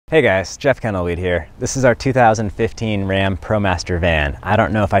Hey guys, Jeff Kendall-Weed here. This is our 2015 Ram Promaster van. I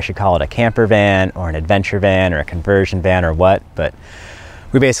don't know if I should call it a camper van or an adventure van or a conversion van or what, but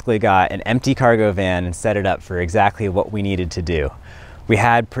we basically got an empty cargo van and set it up for exactly what we needed to do. We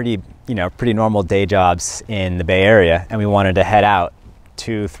had pretty normal day jobs in the Bay Area, and we wanted to head out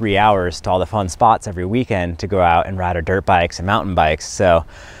 2-3 hours to all the fun spots every weekend to go out and ride our dirt bikes and mountain bikes. So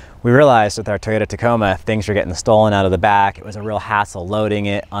we realized with our Toyota Tacoma, things were getting stolen out of the back. It was a real hassle loading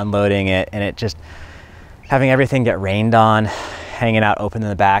it, unloading it, and it just, having everything get rained on, hanging out open in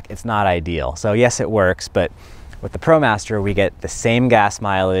the back, it's not ideal. So yes, it works, but with the Promaster, we get the same gas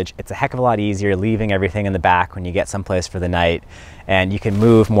mileage. It's a heck of a lot easier leaving everything in the back when you get someplace for the night, and you can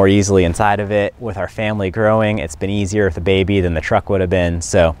move more easily inside of it. With our family growing, it's been easier with the baby than the truck would have been.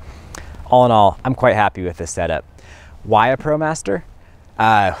 So all in all, I'm quite happy with this setup. Why a Promaster?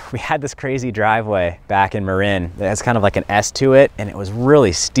 We had this crazy driveway back in Marin that has kind of like an S to it, and it was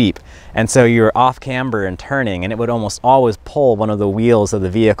really steep. And so you were off camber and turning, and it would almost always pull one of the wheels of the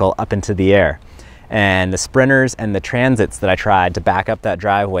vehicle up into the air. And the Sprinters and the Transits that I tried to back up that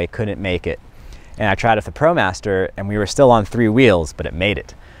driveway couldn't make it. And I tried with the Promaster, and we were still on 3 wheels, but it made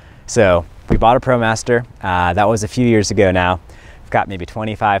it. So we bought a Promaster. That was a few years ago now. I've got maybe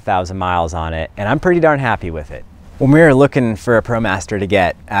 25,000 miles on it, and I'm pretty darn happy with it. When we were looking for a Promaster to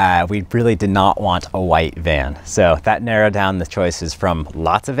get, we really did not want a white van. So that narrowed down the choices from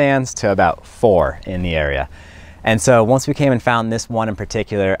lots of vans to about 4 in the area. And so once we came and found this one in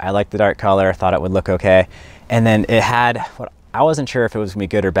particular, I liked the dark color, thought it would look okay. And then it had, I wasn't sure if it was gonna be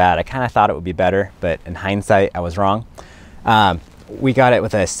good or bad. I kind of thought it would be better, but in hindsight, I was wrong. We got it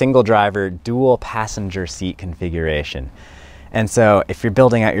with a single driver, dual passenger seat configuration. And so if you're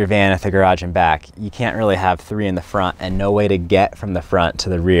building out your van at the garage and back, you can't really have 3 in the front and no way to get from the front to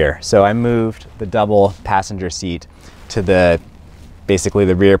the rear. So I moved the double passenger seat to basically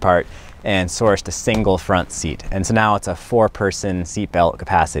the rear part and sourced a single front seat. And so now it's a 4-person seat belt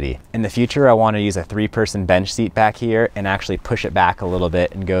capacity. In the future, I want to use a 3-person bench seat back here and actually push it back a little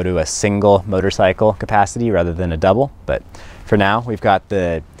bit and go to a single motorcycle capacity rather than a double. But for now, we've got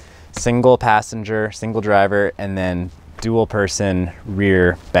the single passenger, single driver, and then dual person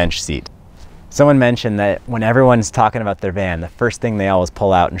rear bench seat. Someone mentioned that when everyone's talking about their van, the first thing they always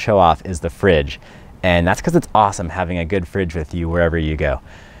pull out and show off is the fridge. And that's because it's awesome having a good fridge with you wherever you go.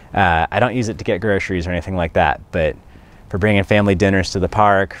 I don't use it to get groceries or anything like that, but for bringing family dinners to the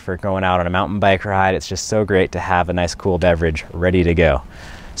park, for going out on a mountain bike ride, it's just so great to have a nice cool beverage ready to go.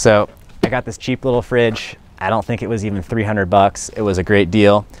 So I got this cheap little fridge. I don't think it was even 300 bucks. It was a great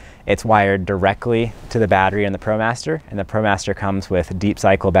deal. It's wired directly to the battery in the Promaster, and the Promaster comes with a deep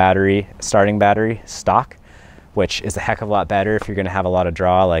cycle battery, starting battery stock, which is a heck of a lot better if you're gonna have a lot of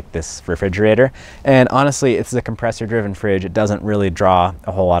draw like this refrigerator. And honestly, it's a compressor driven fridge. It doesn't really draw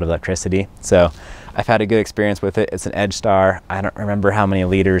a whole lot of electricity. So I've had a good experience with it. It's an Edge Star. I don't remember how many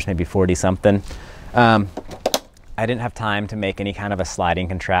liters, maybe 40 something. I didn't have time to make any kind of a sliding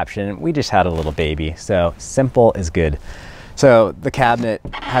contraption. We just had a little baby, so simple is good. So the cabinet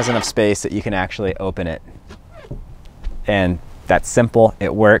has enough space that you can actually open it. And that's simple,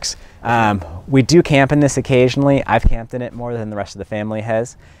 it works. We do camp in this occasionally. I've camped in it more than the rest of the family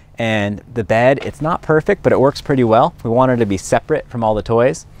has. And the bed, it's not perfect, but it works pretty well. We want it to be separate from all the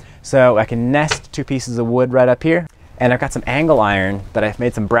toys. So I can nest 2 pieces of wood right up here. And I've got some angle iron that I've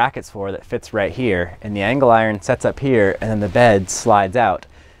made some brackets for that fits right here. And the angle iron sets up here, and then the bed slides out.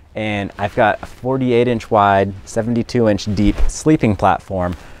 And I've got a 48-inch wide, 72-inch deep sleeping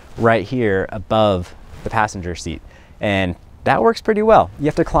platform right here above the passenger seat. And that works pretty well. You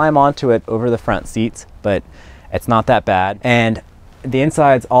have to climb onto it over the front seats, but it's not that bad. And the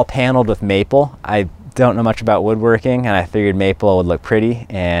inside's all paneled with maple. I don't know much about woodworking, and I figured maple would look pretty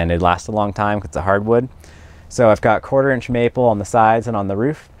and it'd last a long time because it's a hardwood. So I've got 1/4-inch maple on the sides and on the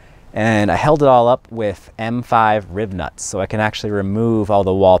roof. And I held it all up with M5 rib nuts, so I can actually remove all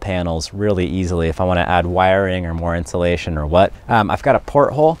the wall panels really easily if I want to add wiring or more insulation or what. I've got a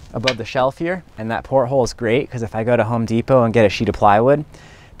porthole above the shelf here, and that porthole is great because if I go to Home Depot and get a sheet of plywood,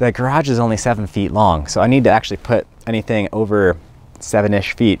 the garage is only 7 feet long, so I need to actually put anything over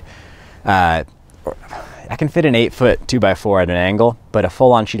 7-ish feet. I can fit an 8-foot 2x4 at an angle, but a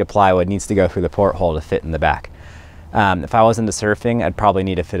full-on sheet of plywood needs to go through the porthole to fit in the back. If I was into surfing, I'd probably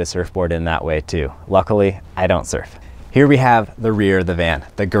need to fit a surfboard in that way too. Luckily, I don't surf. Here we have the rear of the van,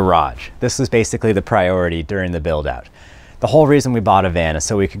 the garage. This was basically the priority during the build out. The whole reason we bought a van is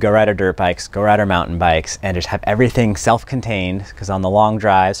so we could go ride our dirt bikes, go ride our mountain bikes, and just have everything self-contained, because on the long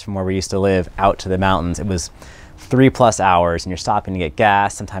drives from where we used to live out to the mountains, it was 3+ hours and you're stopping to get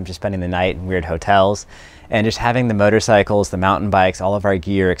gas. Sometimes you're spending the night in weird hotels. and just having the motorcycles, the mountain bikes, all of our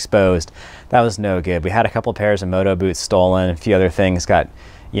gear exposed, that was no good. We had a couple pairs of moto boots stolen, a few other things got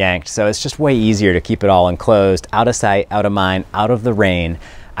yanked, so it's just way easier to keep it all enclosed, out of sight, out of mind, out of the rain.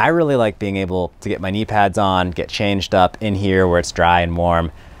 I really like being able to get my knee pads on, get changed up in here where it's dry and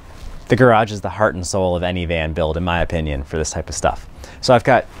warm. The garage is the heart and soul of any van build, in my opinion, for this type of stuff. So I've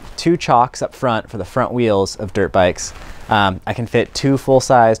got 2 chocks up front for the front wheels of dirt bikes. I can fit 2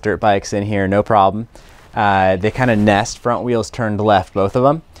 full-size dirt bikes in here, no problem. They kind of nest, front wheels turned left, both of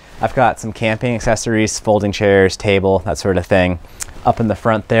them. I've got some camping accessories, folding chairs, table, that sort of thing. Up in the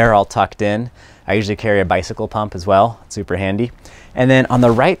front there, all tucked in. I usually carry a bicycle pump as well, it's super handy. And then on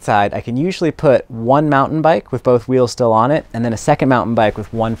the right side, I can usually put 1 mountain bike with both wheels still on it, and then a second mountain bike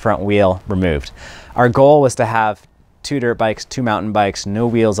with 1 front wheel removed. Our goal was to have 2 dirt bikes, 2 mountain bikes, no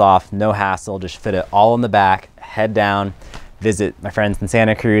wheels off, no hassle, just fit it all in the back, head down, visit my friends in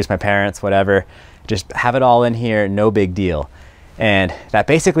Santa Cruz, my parents, whatever. Just have it all in here, no big deal. And that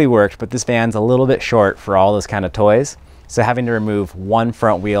basically worked, but this van's a little bit short for all those kind of toys. So having to remove 1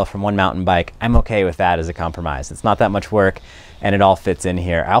 front wheel from 1 mountain bike, I'm okay with that as a compromise. It's not that much work and it all fits in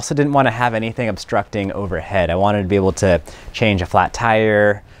here. I also didn't want to have anything obstructing overhead. I wanted to be able to change a flat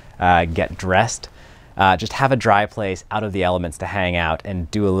tire, get dressed, just have a dry place out of the elements to hang out and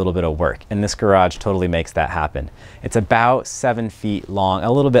do a little bit of work. And this garage totally makes that happen. It's about 7 feet long,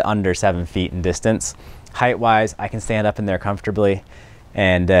 a little bit under 7 feet in distance. Height-wise, I can stand up in there comfortably.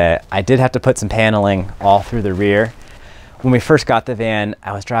 And I did have to put some paneling all through the rear. When we first got the van,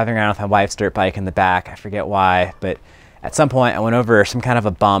 I was driving around with my wife's dirt bike in the back. I forget why, but at some point I went over some kind of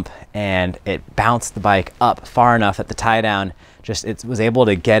a bump and it bounced the bike up far enough that the tie down it was able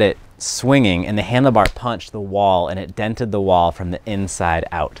to get it swinging, and the handlebar punched the wall and it dented the wall from the inside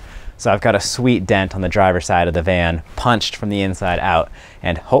out. So I've got a sweet dent on the driver's side of the van, punched from the inside out,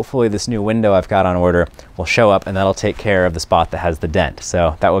 and hopefully this new window I've got on order will show up and that'll take care of the spot that has the dent.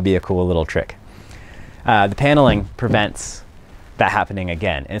 So that would be a cool little trick. The paneling prevents that happening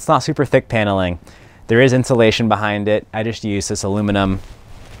again. And it's not super thick paneling. There is insulation behind it. I just use this aluminum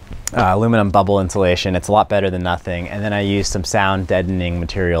bubble insulation. It's a lot better than nothing. And then I use some sound deadening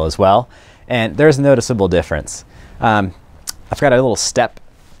material as well. And there's a noticeable difference. I've got a little step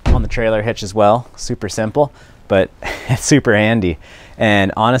on the trailer hitch as well. Super simple, but it's super handy.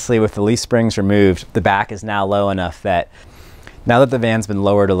 And honestly, with the leaf springs removed, the back is now low enough that now that the van's been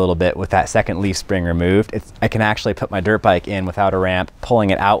lowered a little bit with that second leaf spring removed, I can actually put my dirt bike in without a ramp.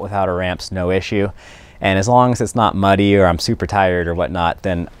 Pulling it out without a ramp's no issue. And as long as it's not muddy or I'm super tired or whatnot,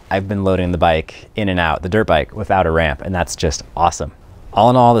 then I've been loading the bike in and out, the dirt bike, without a ramp, and that's just awesome.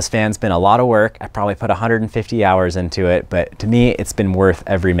 All in all, this van's been a lot of work. I probably put 150 hours into it, but to me, it's been worth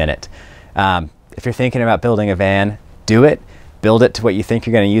every minute. If you're thinking about building a van, do it. Build it to what you think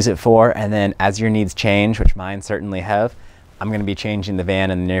you're going to use it for, and then as your needs change, which mine certainly have, I'm going to be changing the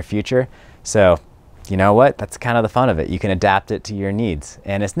van in the near future. So you know what? That's kind of the fun of it. You can adapt it to your needs,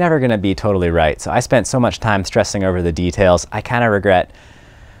 and it's never going to be totally right. So I spent so much time stressing over the details. I kind of regret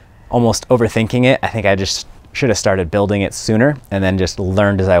almost overthinking it. I think I just should have started building it sooner and then just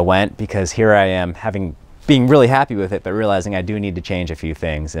learned as I went, because here I am being really happy with it, but realizing I do need to change a few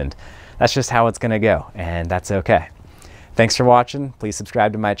things, and that's just how it's going to go, and that's okay. Thanks for watching. Please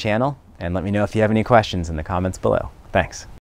subscribe to my channel and let me know if you have any questions in the comments below. Thanks.